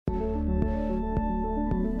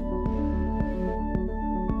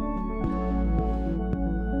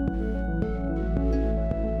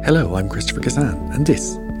Hello, I'm Christopher Kazan, and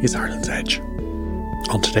this is Ireland's Edge.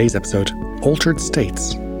 On today's episode, Altered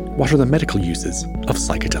States. What are the medical uses of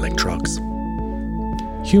psychedelic drugs?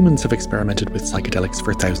 Humans have experimented with psychedelics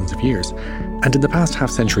for thousands of years, and in the past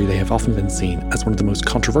half-century they have often been seen as one of the most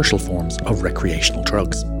controversial forms of recreational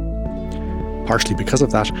drugs. Partially because of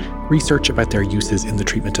that, research about their uses in the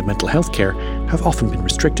treatment of mental health care have often been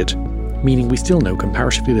restricted, meaning we still know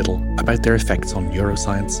comparatively little about their effects on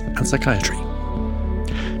neuroscience and psychiatry.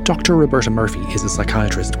 Dr. Roberta Murphy is a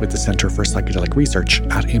psychiatrist with the Centre for Psychedelic Research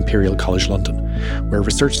at Imperial College London, where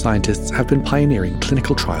research scientists have been pioneering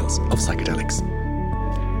clinical trials of psychedelics.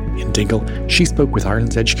 In Dingle, she spoke with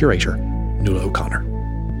Ireland's Edge curator, Nuala O'Connor.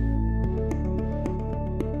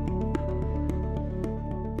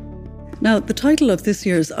 Now, the title of this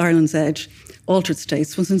year's Ireland's Edge, Altered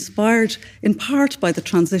States, was inspired in part by the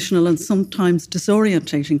transitional and sometimes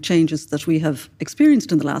disorientating changes that we have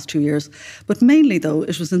experienced in the last 2 years, but mainly, though,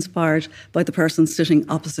 it was inspired by the person sitting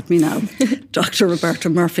opposite me now, Dr. Roberta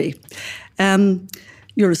Murphy.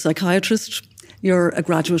 You're a psychiatrist. You're a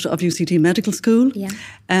graduate of UCD Medical School. Yeah.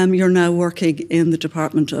 You're now working in the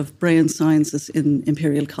Department of Brain Sciences in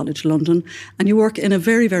Imperial College London, and you work in a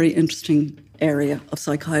very, very interesting area of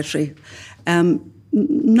psychiatry.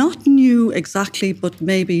 Not new exactly, but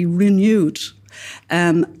maybe renewed.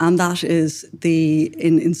 And that is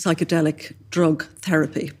in psychedelic drug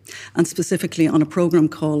therapy, and specifically on a programme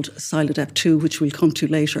called Psilodep2, which we'll come to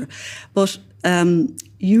later. But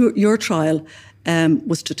your trial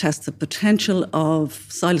was to test the potential of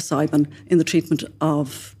psilocybin in the treatment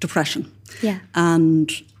of depression. Yeah. And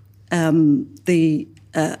the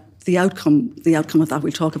outcome of that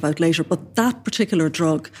we'll talk about later. But that particular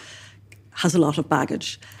drug has a lot of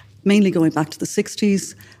baggage, mainly going back to the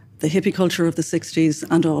 60s, the hippie culture of the 60s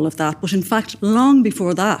and all of that. But in fact, long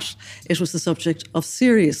before that, it was the subject of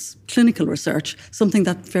serious clinical research, something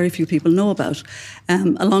that very few people know about,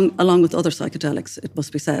 along with other psychedelics, it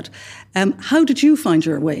must be said. How did you find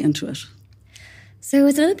your way into it? So it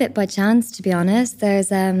was a little bit by chance, to be honest.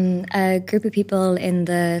 There's a group of people in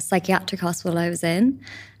the psychiatric hospital I was in,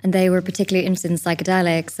 and they were particularly interested in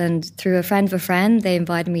psychedelics. And through a friend of a friend, they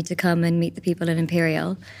invited me to come and meet the people in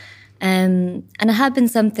Imperial. And it had been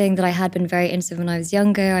something that I had been very interested in when I was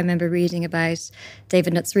younger. I remember reading about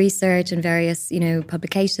David Nutt's research and various,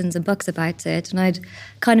 publications and books about it. And I'd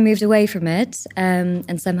kind of moved away from it.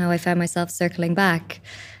 And somehow I found myself circling back.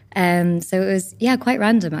 So it was, quite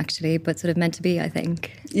random actually, but sort of meant to be, I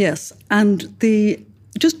think. Yes. And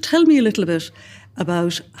just tell me a little bit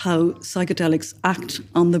about how psychedelics act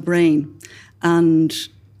on the brain and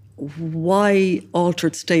why an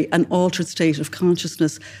altered state of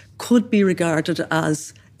consciousness could be regarded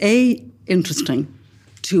as interesting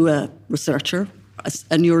to a researcher,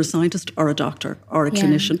 a neuroscientist or a doctor or a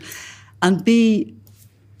clinician, and B,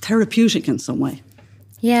 therapeutic in some way.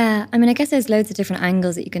 Yeah, I guess there's loads of different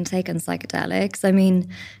angles that you can take on psychedelics.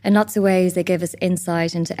 In lots of ways, they give us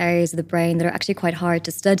insight into areas of the brain that are actually quite hard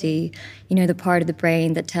to study. The part of the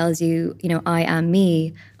brain that tells you, I am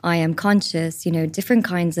me, I am conscious, different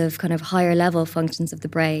kinds of kind of higher level functions of the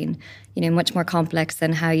brain, much more complex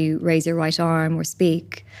than how you raise your right arm or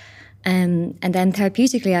speak. And then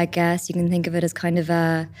therapeutically, I guess, you can think of it as kind of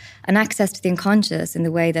an access to the unconscious in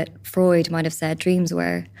the way that Freud might have said dreams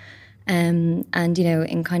were. And,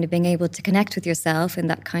 in kind of being able to connect with yourself in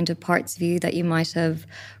that kind of parts of you that you might have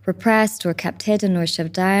repressed or kept hidden or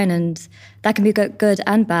shoved down. And that can be good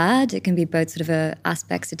and bad. It can be both sort of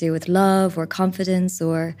aspects to do with love or confidence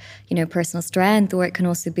or, personal strength, or it can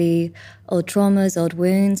also be old traumas, old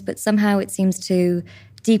wounds. But somehow it seems to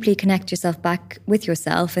deeply connect yourself back with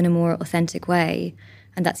yourself in a more authentic way.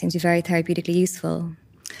 And that seems to be very therapeutically useful.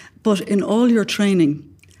 But in all your training,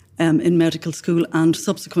 in medical school and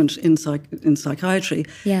subsequent in psychiatry,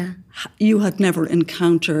 you had never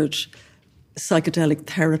encountered psychedelic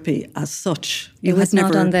therapy as such. It was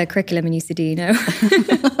not on the curriculum in UCD, no.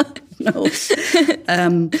 No.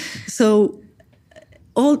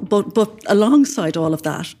 But alongside all of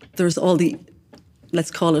that, there's all the,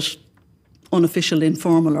 let's call it unofficial,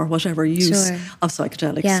 informal or whatever use of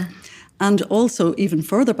psychedelics. Yeah. And also even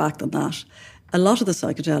further back than that, a lot of the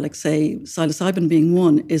psychedelics, say psilocybin being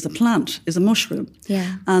one, is a plant, is a mushroom.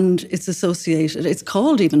 Yeah. And it's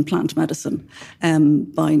called even plant medicine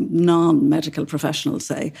by non-medical professionals,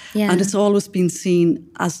 say. Yeah. And it's always been seen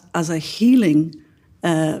as a healing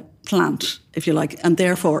plant, if you like, and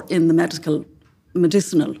therefore in the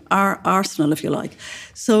medicinal arsenal, if you like.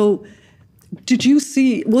 So did you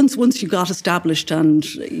see, once you got established and,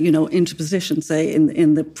 into position, say,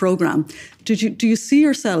 in the programme, do you see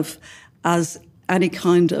yourself as any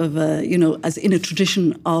kind of, as in a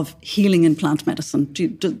tradition of healing in plant medicine?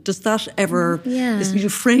 Does that ever, do you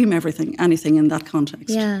frame anything in that context?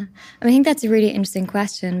 Yeah. I think that's a really interesting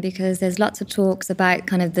question, because there's lots of talks about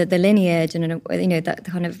kind of the lineage and, that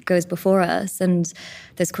kind of goes before us. And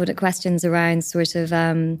there's questions around sort of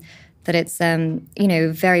that it's,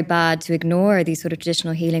 very bad to ignore these sort of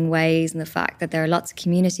traditional healing ways, and the fact that there are lots of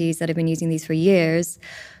communities that have been using these for years,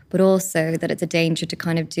 but also that it's a danger to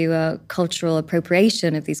kind of do a cultural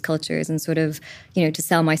appropriation of these cultures and sort of, to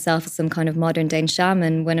sell myself as some kind of modern day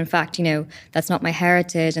shaman, when in fact, that's not my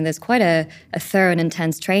heritage. And there's quite a thorough and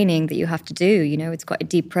intense training that you have to do. It's quite a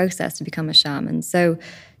deep process to become a shaman. So,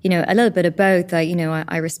 a little bit of both.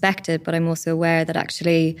 I respect it, but I'm also aware that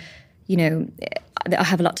actually, I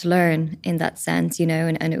have a lot to learn in that sense,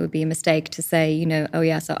 and it would be a mistake to say,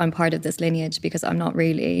 so I'm part of this lineage, because I'm not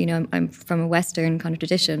really, I'm from a Western kind of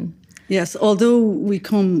tradition. Yes, although we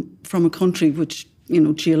come from a country which,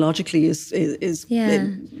 geologically is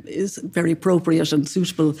very appropriate and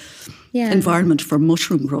suitable environment for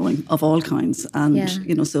mushroom growing of all kinds. And,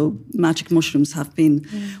 so magic mushrooms have been,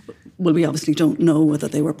 well, we obviously don't know whether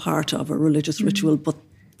they were part of a religious ritual, but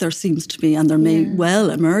there seems to be, and there may well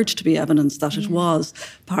emerge to be evidence that it was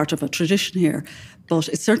part of a tradition here. But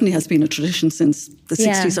it certainly has been a tradition since the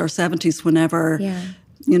 60s or 70s, whenever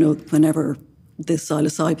this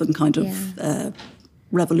psilocybin kind of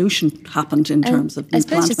revolution happened in terms of plant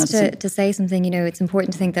medicine. To say something, it's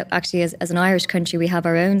important to think that actually as an Irish country, we have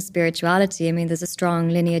our own spirituality. I mean, there's a strong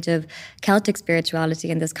lineage of Celtic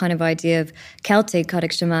spirituality, and this kind of idea of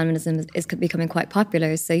Celtic shamanism is becoming quite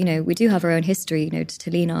popular. So, we do have our own history,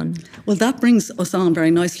 to lean on. Well, that brings us on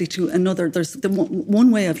very nicely to another. There's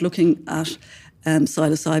one way of looking at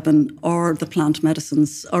psilocybin or the plant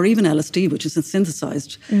medicines, or even LSD, which is a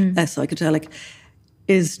synthesized psychedelic,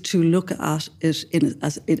 is to look at it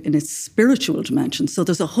in its spiritual dimension. So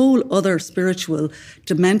there's a whole other spiritual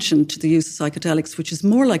dimension to the use of psychedelics, which is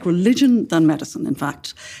more like religion than medicine, in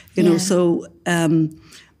fact. So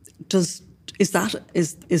is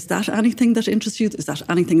that anything that interests you? Is that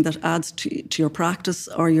anything that adds to your practice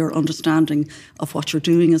or your understanding of what you're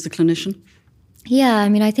doing as a clinician? Yeah,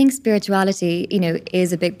 I think spirituality,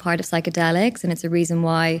 is a big part of psychedelics, and it's a reason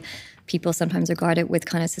why people sometimes regard it with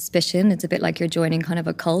kind of suspicion. It's a bit like you're joining kind of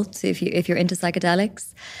a cult if you're into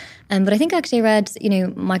psychedelics. But I think actually I read,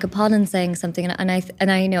 Michael Pollan saying something, and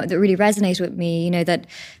I know that really resonated with me, that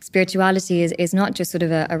spirituality is not just sort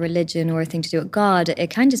of a religion or a thing to do with God. It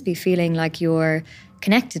can just be feeling like you're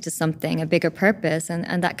connected to something, a bigger purpose,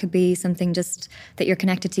 and that could be something just that you're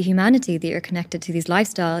connected to humanity, that you're connected to these life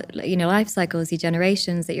cycles, these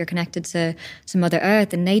generations, that you're connected to Mother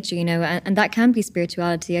Earth and nature, and that can be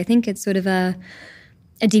spirituality. I think it's sort of a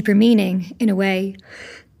deeper meaning in a way,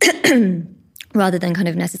 rather than kind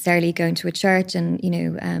of necessarily going to a church and,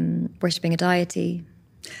 worshipping a deity.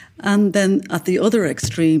 And then at the other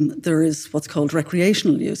extreme, there is what's called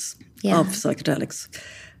recreational use of psychedelics.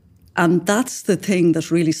 And that's the thing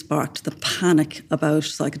that really sparked the panic about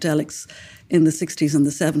psychedelics in the 60s and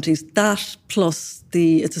the 70s. That plus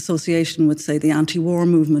its association with, say, the anti-war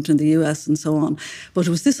movement in the US and so on. But it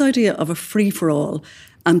was this idea of a free-for-all.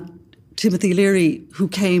 And Timothy Leary, who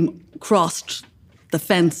crossed the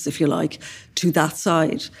fence, if you like, to that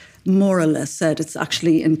side, more or less said it's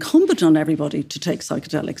actually incumbent on everybody to take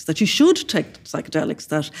psychedelics, that you should take psychedelics,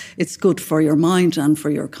 that it's good for your mind and for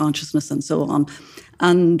your consciousness and so on.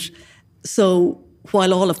 And so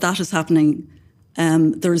while all of that is happening,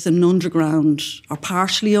 there is an underground, or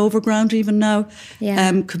partially overground even now,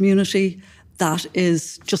 community that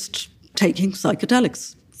is just taking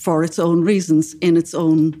psychedelics for its own reasons, in its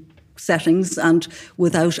own settings, and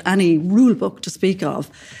without any rule book to speak of.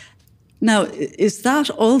 Now, is that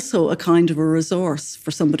also a kind of a resource for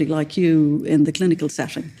somebody like you in the clinical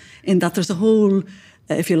setting, in that there's a whole,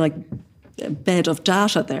 if you like, bed of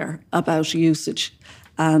data there about usage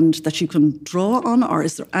and that you can draw on? Or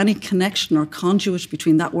is there any connection or conduit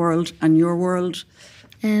between that world and your world?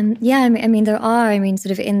 There are.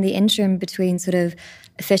 Sort of in the interim between sort of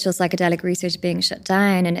official psychedelic research being shut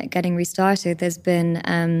down and it getting restarted, there's been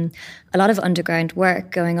a lot of underground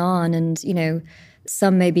work going on, and,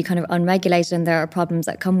 some may be kind of unregulated, and there are problems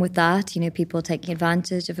that come with that, people taking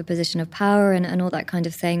advantage of a position of power and all that kind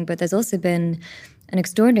of thing. But there's also been an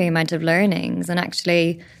extraordinary amount of learnings, and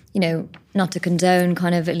actually, not to condone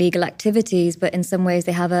kind of illegal activities, but in some ways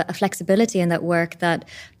they have a flexibility in that work that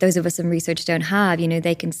those of us in research don't have.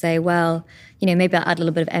 They can say, well, maybe I'll add a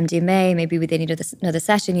little bit of MDMA, maybe they need another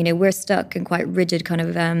session. We're stuck in quite rigid kind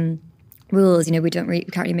of rules. We can't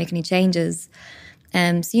really make any changes.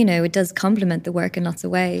 So, it does complement the work in lots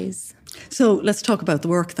of ways. So let's talk about the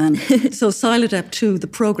work then. So Silodep-2, the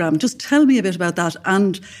programme, just tell me a bit about that.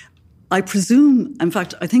 And I presume, in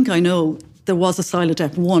fact, I think I know there was a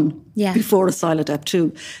Silodep-1 before a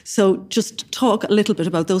Silodep-2. So just talk a little bit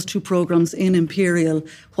about those two programmes in Imperial,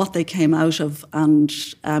 what they came out of, and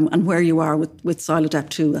where you are with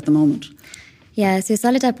Silodep-2 at the moment. Yeah, so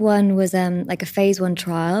Silodep-1 was like a phase 1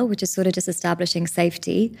 trial, which is sort of just establishing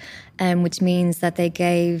safety, which means that they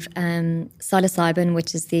gave psilocybin,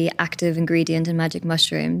 which is the active ingredient in magic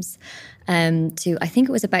mushrooms, to, I think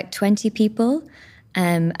it was about 20 people.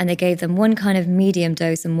 And they gave them one kind of medium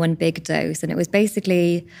dose and one big dose. And it was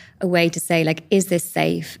basically a way to say, like, is this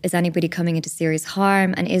safe? Is anybody coming into serious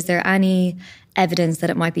harm? And is there any evidence that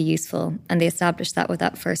it might be useful? And they established that with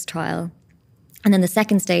that first trial. And then the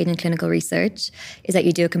second stage in clinical research is that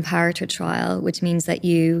you do a comparator trial, which means that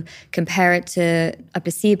you compare it to a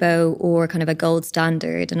placebo or kind of a gold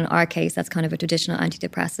standard. And in our case, that's kind of a traditional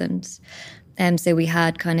antidepressant. So we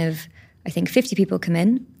had kind of, I think, 50 people come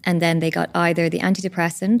in, and then they got either the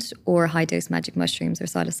antidepressant or high-dose magic mushrooms or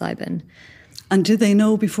psilocybin. And did they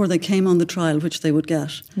know before they came on the trial which they would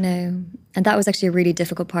get? No. And that was actually a really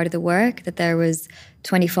difficult part of the work, that there was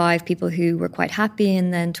 25 people who were quite happy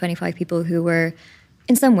and then 25 people who were,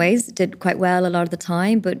 in some ways, did quite well a lot of the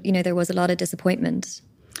time, but, you know, there was a lot of disappointment.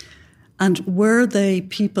 And were they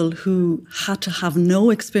people who had to have no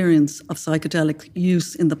experience of psychedelic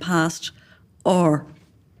use in the past, or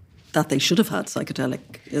that they should have had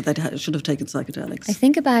they should have taken psychedelics? I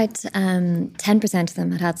think about 10% of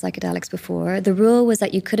them had psychedelics before. The rule was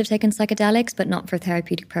that you could have taken psychedelics, but not for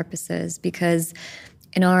therapeutic purposes, because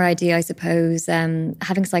in our idea, I suppose, having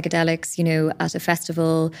psychedelics, you know, at a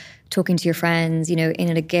festival, talking to your friends, you know, in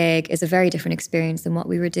at a gig is a very different experience than what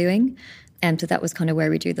we were doing. So that was kind of where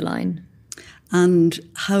we drew the line. And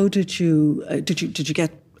how did you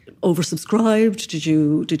get oversubscribed?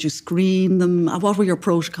 Did you screen them? What were your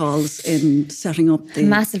protocols in setting up the...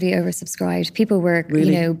 Massively oversubscribed. People were,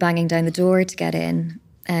 Really? you know, banging down the door to get in.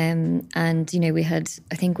 And, you know, we had,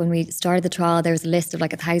 I think when we started the trial, there was a list of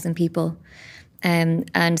like 1,000 people.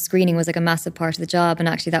 And screening was like a massive part of the job. And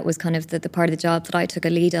actually that was kind of the part of the job that I took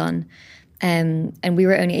a lead on. And we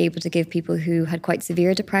were only able to give people who had quite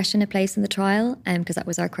severe depression a place in the trial, because that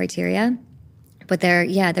was our criteria. But there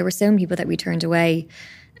were so many people that we turned away,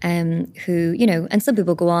 who, you know, and some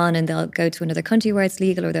people go on and they'll go to another country where it's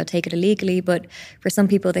legal or they'll take it illegally. But for some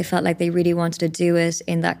people, they felt like they really wanted to do it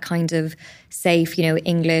in that kind of safe, you know,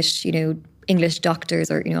 English doctors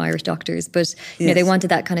or, you know, Irish doctors. But, you know, they wanted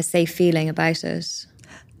that kind of safe feeling about it.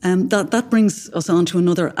 That brings us on to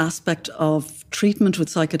another aspect of treatment with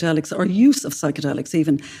psychedelics, or use of psychedelics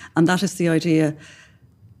even, and that is the idea,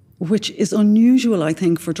 which is unusual, I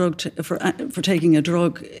think, for taking a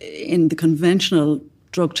drug in the conventional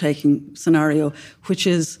drug-taking scenario, which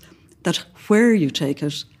is that where you take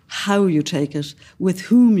it, how you take it, with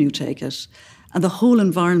whom you take it, and the whole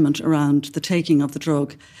environment around the taking of the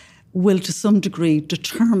drug will to some degree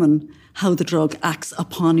determine how the drug acts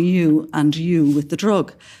upon you and you with the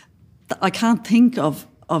drug. I can't think of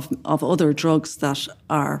other drugs that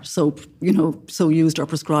are so used or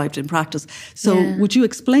prescribed in practice. So would you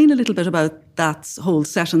explain a little bit about that whole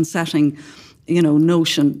set and setting, you know,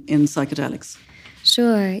 notion in psychedelics?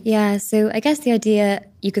 Sure, yeah. So I guess the idea,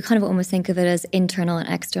 you could kind of almost think of it as internal and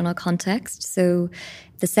external context. So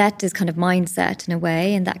the set is kind of mindset in a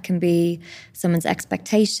way, and that can be someone's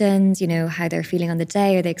expectations, you know, how they're feeling on the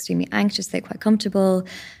day. Are they extremely anxious? Are they quite comfortable?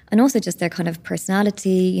 And also just their kind of personality,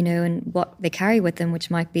 you know, and what they carry with them,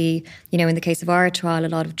 which might be, you know, in the case of our trial, a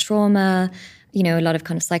lot of trauma, you know, a lot of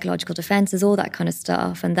kind of psychological defenses, all that kind of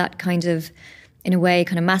stuff. And that kind of, in a way,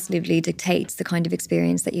 kind of massively dictates the kind of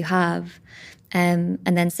experience that you have. And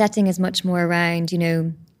then setting is much more around, you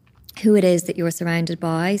know, who it is that you're surrounded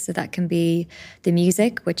by. So that can be the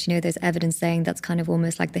music, which, you know, there's evidence saying that's kind of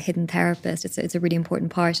almost like the hidden therapist. It's a really important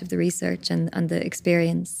part of the research and the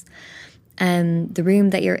experience. The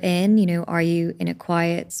room that you're in, you know, are you in a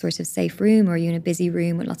quiet, sort of safe room, or are you in a busy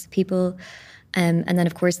room with lots of people? And then,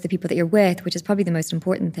 of course, the people that you're with, which is probably the most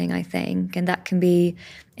important thing, I think. And that can be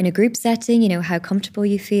in a group setting, you know, how comfortable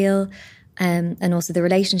you feel. And also the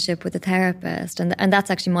relationship with the therapist. And that's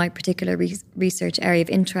actually my particular research area of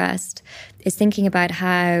interest, is thinking about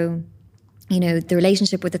how, you know, the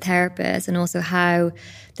relationship with the therapist, and also how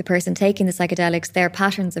the person taking the psychedelics, their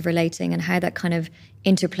patterns of relating, and how that kind of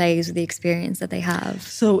interplays with the experience that they have.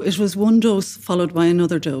 So it was one dose followed by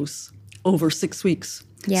another dose over 6 weeks.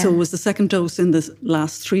 Yeah. So was the second dose in the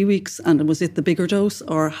last 3 weeks, and was it the bigger dose,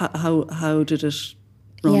 or how did it...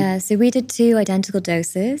 run? Yeah, so we did 2 identical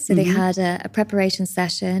doses. So they had a preparation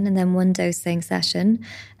session and then 1 dosing session.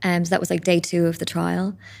 So that was like day 2 of the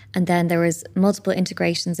trial. And then there was multiple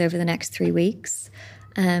integrations over the next 3 weeks.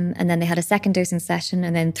 And then they had a second dosing session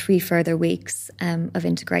and then 3 further weeks of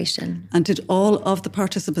integration. And did all of the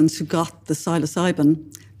participants who got the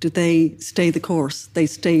psilocybin, did they stay the course? They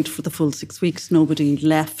stayed for the full 6 weeks? Nobody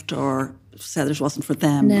left or said it wasn't for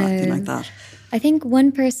them or anything like that? I think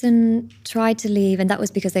one person tried to leave, and that was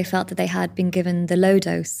because they felt that they had been given the low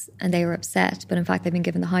dose and they were upset, but in fact they've been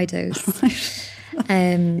given the high dose. So,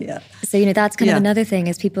 that's kind of another thing,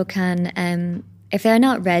 is people can, if they're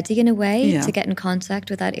not ready in a way to get in contact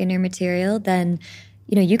with that inner material, then,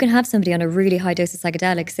 you can have somebody on a really high dose of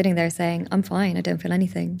psychedelic sitting there saying, I'm fine, I don't feel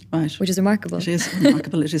anything, right? Which is remarkable. It is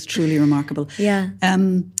remarkable. It is truly remarkable. Yeah.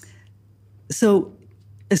 So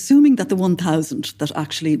assuming that the 1,000 that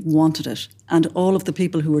actually wanted it and all of the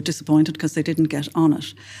people who were disappointed because they didn't get on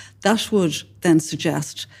it, that would then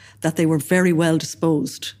suggest that they were very well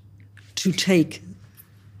disposed to take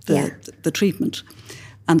the treatment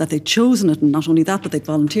and that they'd chosen it, and not only that, but they'd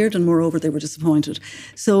volunteered, and moreover they were disappointed.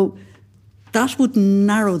 So that would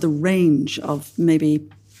narrow the range of maybe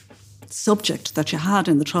subject that you had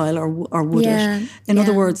in the trial, or would it? In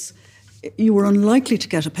other words, you were unlikely to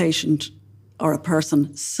get a patient or a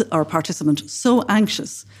person or a participant so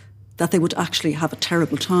anxious that they would actually have a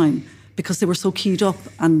terrible time because they were so keyed up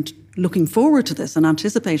and looking forward to this and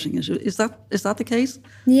anticipating it. Is that the case?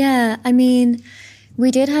 Yeah, I mean,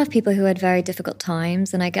 we did have people who had very difficult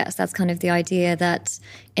times, and I guess that's kind of the idea that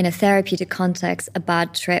in a therapeutic context, a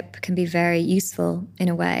bad trip can be very useful in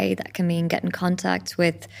a way. That can mean get in contact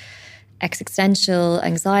with existential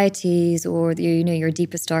anxieties or your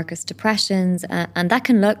deepest, darkest depressions, and that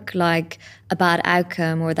can look like a bad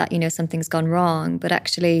outcome or that something's gone wrong. But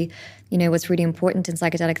actually, what's really important in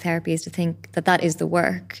psychedelic therapy is to think that is the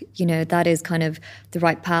work. That is kind of the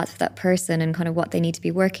right path for that person and kind of what they need to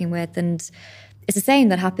be working with. And it's the same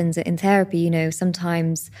that happens in therapy.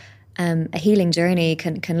 Sometimes a healing journey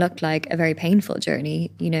can look like a very painful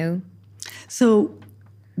journey. So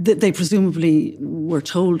they presumably were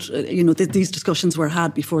told, that these discussions were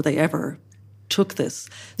had before they ever took this.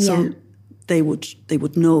 So they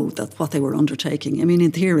would know that what they were undertaking. I mean,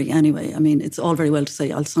 in theory, anyway. I mean, it's all very well to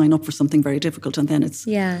say, I'll sign up for something very difficult, and then it's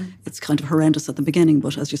kind of horrendous at the beginning,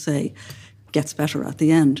 but as you say, gets better at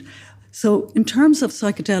the end. So in terms of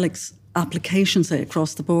psychedelics application, say,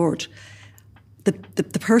 across the board,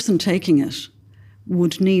 the person taking it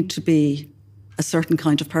would need to be a certain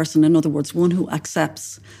kind of person. In other words, one who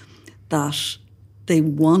accepts that they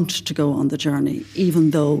want to go on the journey,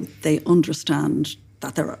 even though they understand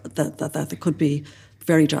that there could be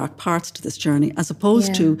very dark parts to this journey, as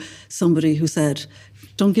opposed to somebody who said,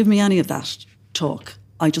 don't give me any of that talk.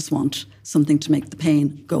 I just want something to make the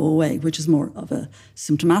pain go away, which is more of a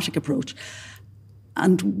symptomatic approach.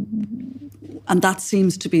 And that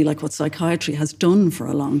seems to be like what psychiatry has done for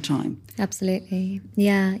a long time. Absolutely.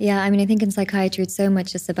 Yeah. I mean, I think in psychiatry it's so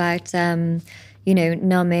much just about,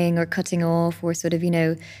 numbing or cutting off, or sort of,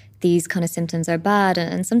 these kind of symptoms are bad.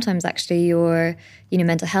 And sometimes actually your,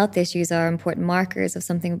 mental health issues are important markers of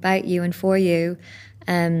something about you and for you.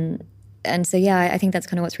 And so, I think that's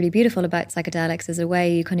kind of what's really beautiful about psychedelics, is a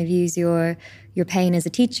way you kind of use your pain as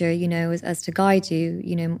a teacher, as to guide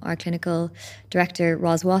you. Our clinical director,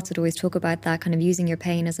 Roz Watts, would always talk about that, kind of using your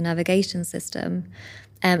pain as a navigation system.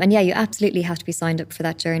 And you absolutely have to be signed up for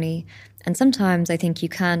that journey. And sometimes I think you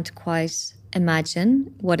can't quite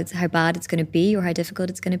imagine how bad it's going to be or how difficult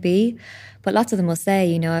it's going to be. But lots of them will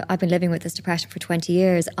say, I've been living with this depression for 20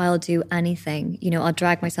 years. I'll do anything. I'll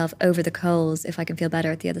drag myself over the coals if I can feel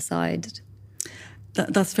better at the other side.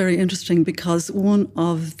 That's very interesting, because one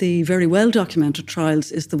of the very well-documented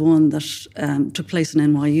trials is the one that took place in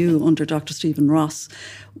NYU under Dr. Stephen Ross,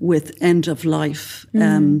 with end-of-life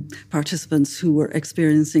participants who were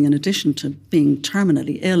experiencing, in addition to being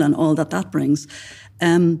terminally ill and all that brings,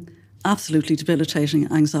 absolutely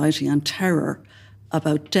debilitating anxiety and terror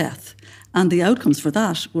about death. And the outcomes for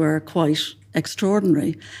that were quite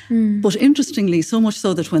extraordinary. But interestingly, so much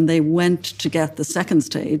so that when they went to get the second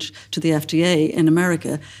stage to the FDA in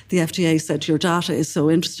America, the FDA said, your data is so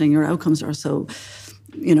interesting, your outcomes are so,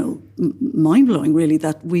 mind-blowing, really,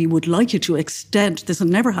 that we would like you to extend, this had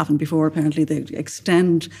never happened before apparently, they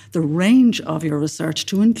extend the range of your research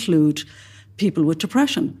to include people with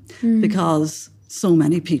depression, because so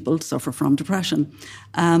many people suffer from depression.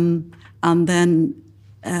 And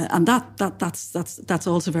that's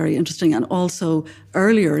also very interesting. And also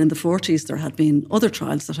earlier in the 40s, there had been other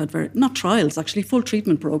trials that had full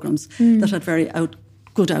treatment programs that had very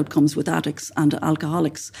good outcomes with addicts and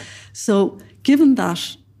alcoholics. So given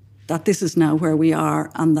that this is now where we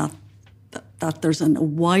are, and that there's a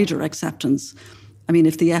wider acceptance, I mean,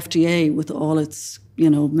 if the FDA, with all its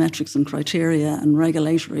metrics and criteria and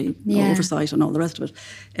regulatory oversight and all the rest of it,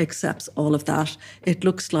 accepts all of that, it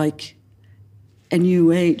looks like a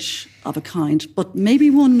new age of a kind, but maybe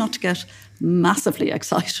one not to get massively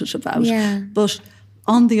excited about. Yeah. But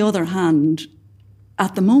on the other hand,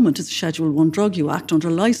 at the moment, it's a Schedule 1 drug. You act under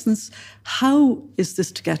license. How is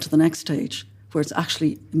this to get to the next stage where it's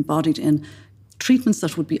actually embodied in treatments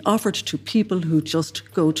that would be offered to people who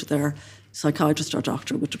just go to their psychiatrist or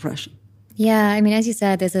doctor with depression? Yeah, I mean, as you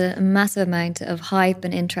said, there's a massive amount of hype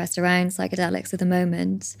and interest around psychedelics at the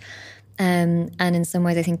moment. And in some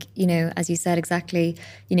ways, I think, as you said exactly,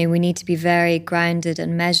 we need to be very grounded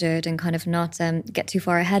and measured and kind of not get too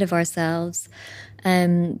far ahead of ourselves.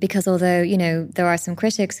 Because although, there are some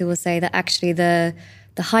critics who will say that actually the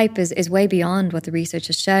hype is way beyond what the research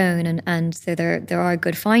has shown. And so there are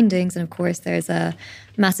good findings. And of course, there's a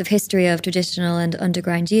massive history of traditional and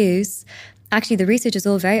underground use. Actually, the research is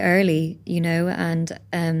all very early,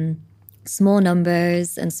 and small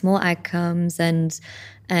numbers and small outcomes. And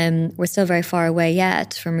we're still very far away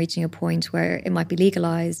yet from reaching a point where it might be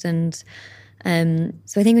legalized. And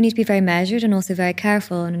so I think we need to be very measured and also very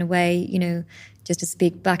careful. And in a way, just to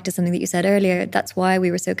speak back to something that you said earlier, that's why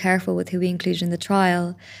we were so careful with who we included in the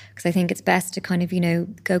trial, because I think it's best to kind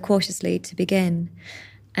of, go cautiously to begin.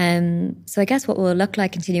 So I guess what will look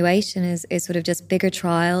like continuation is sort of just bigger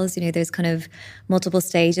trials. There's kind of multiple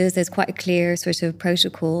stages. There's quite a clear sort of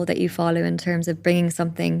protocol that you follow in terms of bringing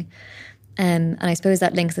something. And I suppose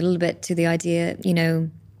that links a little bit to the idea,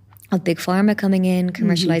 of big pharma coming in,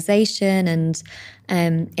 commercialization,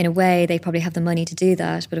 and in a way they probably have the money to do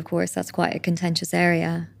that. But of course, that's quite a contentious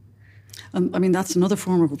area. I mean, that's another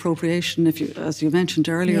form of appropriation. As you mentioned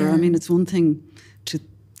earlier, I mean, it's one thing to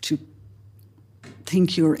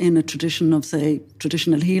think you're in a tradition of, say,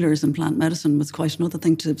 traditional healers in plant medicine. It's quite another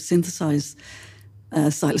thing to synthesize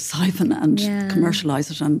psilocybin and commercialize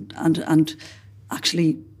it and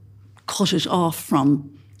actually cut it off from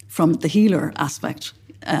the healer aspect.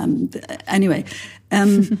 Anyway,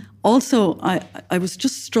 also I was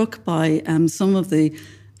just struck by some of the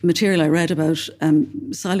material I read about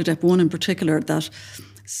Psilodep-1 in particular, that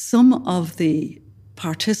some of the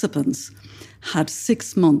participants had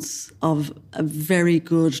 6 months of a very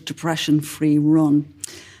good depression-free run.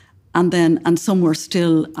 And some were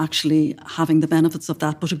still actually having the benefits of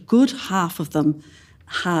that. But a good half of them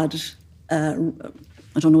had,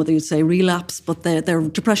 I don't know whether you'd say relapse, but their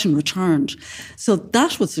depression returned. So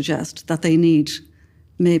that would suggest that they need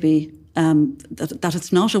maybe, that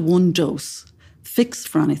it's not a one-dose fix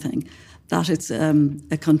for anything, that it's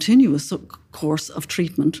a continuous course of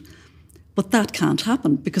treatment. But that can't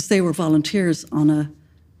happen because they were volunteers on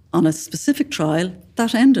a specific trial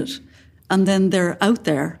that ended. And then they're out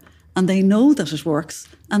there and they know that it works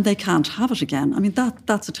and they can't have it again. I mean,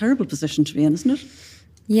 that's a terrible position to be in, isn't it?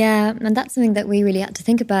 Yeah, and that's something that we really had to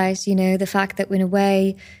think about, the fact that in a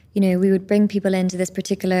way, we would bring people into this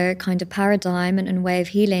particular kind of paradigm and way of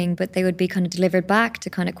healing, but they would be kind of delivered back to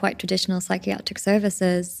kind of quite traditional psychiatric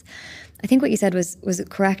services. I think what you said was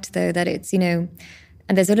correct, though, that it's,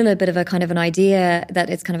 and there's a little bit of a kind of an idea that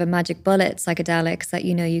it's kind of a magic bullet, psychedelics, that,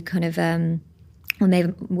 you kind of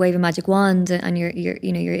wave a magic wand and your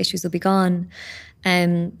issues will be gone.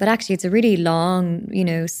 But actually it's a really long,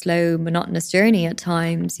 slow, monotonous journey at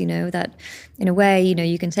times, that in a way,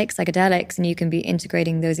 you can take psychedelics and you can be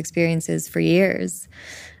integrating those experiences for years.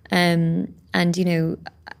 And,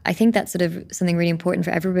 I think that's sort of something really important for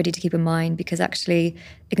everybody to keep in mind, because actually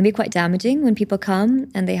it can be quite damaging when people come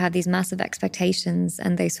and they have these massive expectations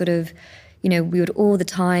and they sort of, we would all the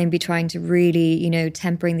time be trying to really,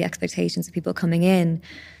 tempering the expectations of people coming in.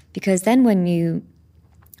 Because then when you,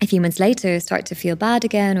 a few months later, start to feel bad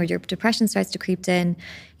again, or your depression starts to creep in,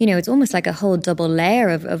 it's almost like a whole double layer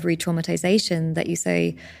of re-traumatization that you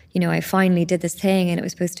say, I finally did this thing and it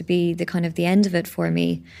was supposed to be the kind of the end of it for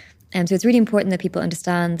me. And so it's really important that people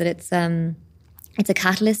understand that it's a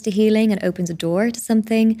catalyst to healing and opens a door to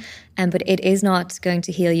something, but it is not going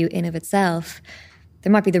to heal you in of itself.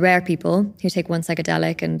 There might be the rare people who take one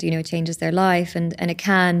psychedelic and, it changes their life, and it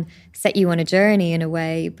can set you on a journey in a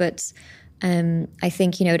way, but I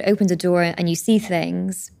think, it opens a door and you see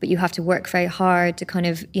things, but you have to work very hard to kind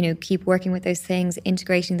of, keep working with those things,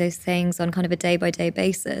 integrating those things on kind of a day-by-day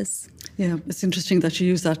basis. Yeah, it's interesting that you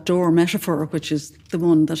use that door metaphor, which is the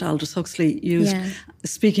one that Aldous Huxley used. Yeah.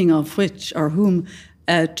 Speaking of which, or whom,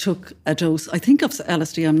 took a dose, I think of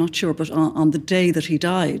LSD, I'm not sure, but on the day that he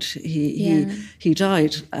died, he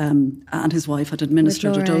died, and his wife had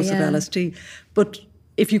administered a dose of LSD. But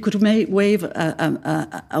if you could wave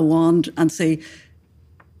a wand and say,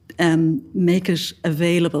 make it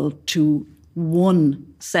available to one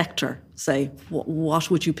sector, say, what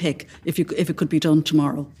would you pick if it could be done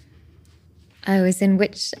tomorrow? I was in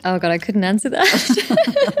which, oh God, I couldn't answer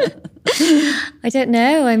that. I don't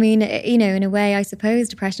know. I mean, in a way, I suppose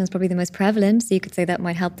depression is probably the most prevalent. So you could say that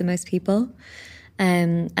might help the most people.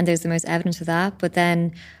 And there's the most evidence of that. But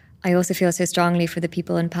then I also feel so strongly for the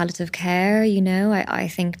people in palliative care, I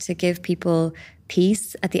think to give people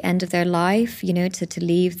peace at the end of their life, to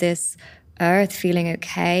leave this earth feeling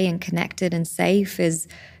okay and connected and safe is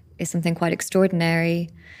something quite extraordinary.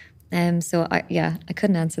 So I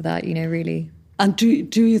couldn't answer that, really. And do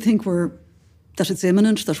you think that it's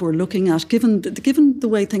imminent, that we're looking at, given the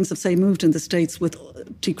way things have, say, moved in the States with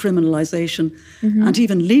decriminalisation and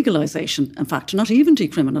even legalisation, in fact, not even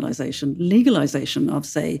decriminalisation, legalisation of,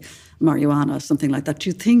 say, marijuana, something like that. Do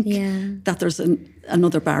you think that there's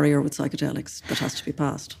another barrier with psychedelics that has to be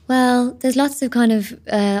passed? Well, there's lots of kind of,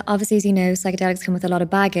 obviously, as you know, psychedelics come with a lot of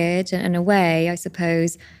baggage, and in a way, I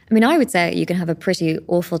suppose, I mean, I would say you can have a pretty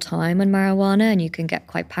awful time on marijuana and you can get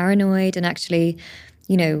quite paranoid, and actually,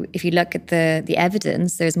 if you look at the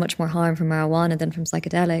evidence, there's much more harm from marijuana than from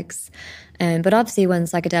psychedelics. But obviously when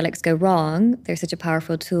psychedelics go wrong, they're such a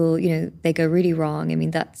powerful tool, they go really wrong. I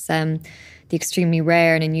mean, that's the extremely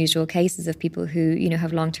rare and unusual cases of people who,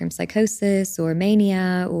 have long-term psychosis or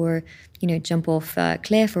mania or, jump off a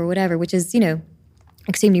cliff or whatever, which is,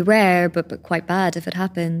 extremely rare, but quite bad if it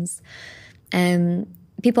happens.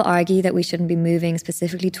 People argue that we shouldn't be moving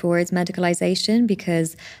specifically towards medicalization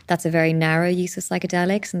because that's a very narrow use of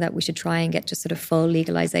psychedelics, and that we should try and get just sort of full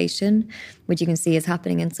legalization, which you can see is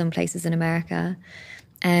happening in some places in America.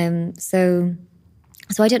 So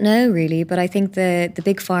I don't know really, but I think the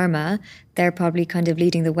big pharma, they're probably kind of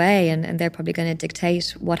leading the way, and they're probably going to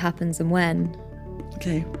dictate what happens and when.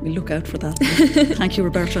 Okay, we look out for that. Thank you,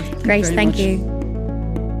 Roberta. Great, thank you.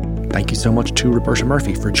 Thank you so much to Roberta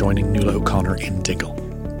Murphy for joining Nuala O'Connor in Dingle.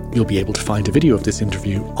 You'll be able to find a video of this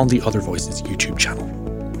interview on the Other Voices YouTube channel.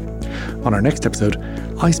 On our next episode,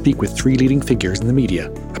 I speak with 3 leading figures in the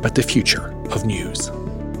media about the future of news.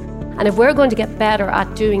 And if we're going to get better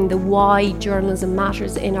at doing the why journalism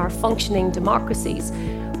matters in our functioning democracies,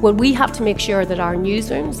 well, we have to make sure that our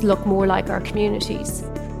newsrooms look more like our communities.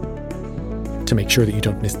 To make sure that you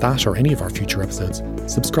don't miss that or any of our future episodes,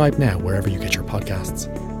 subscribe now wherever you get your podcasts.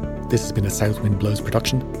 This has been a South Wind Blows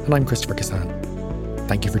production, and I'm Christopher Cassan.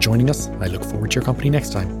 Thank you for joining us. I look forward to your company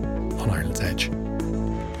next time on Ireland's Edge.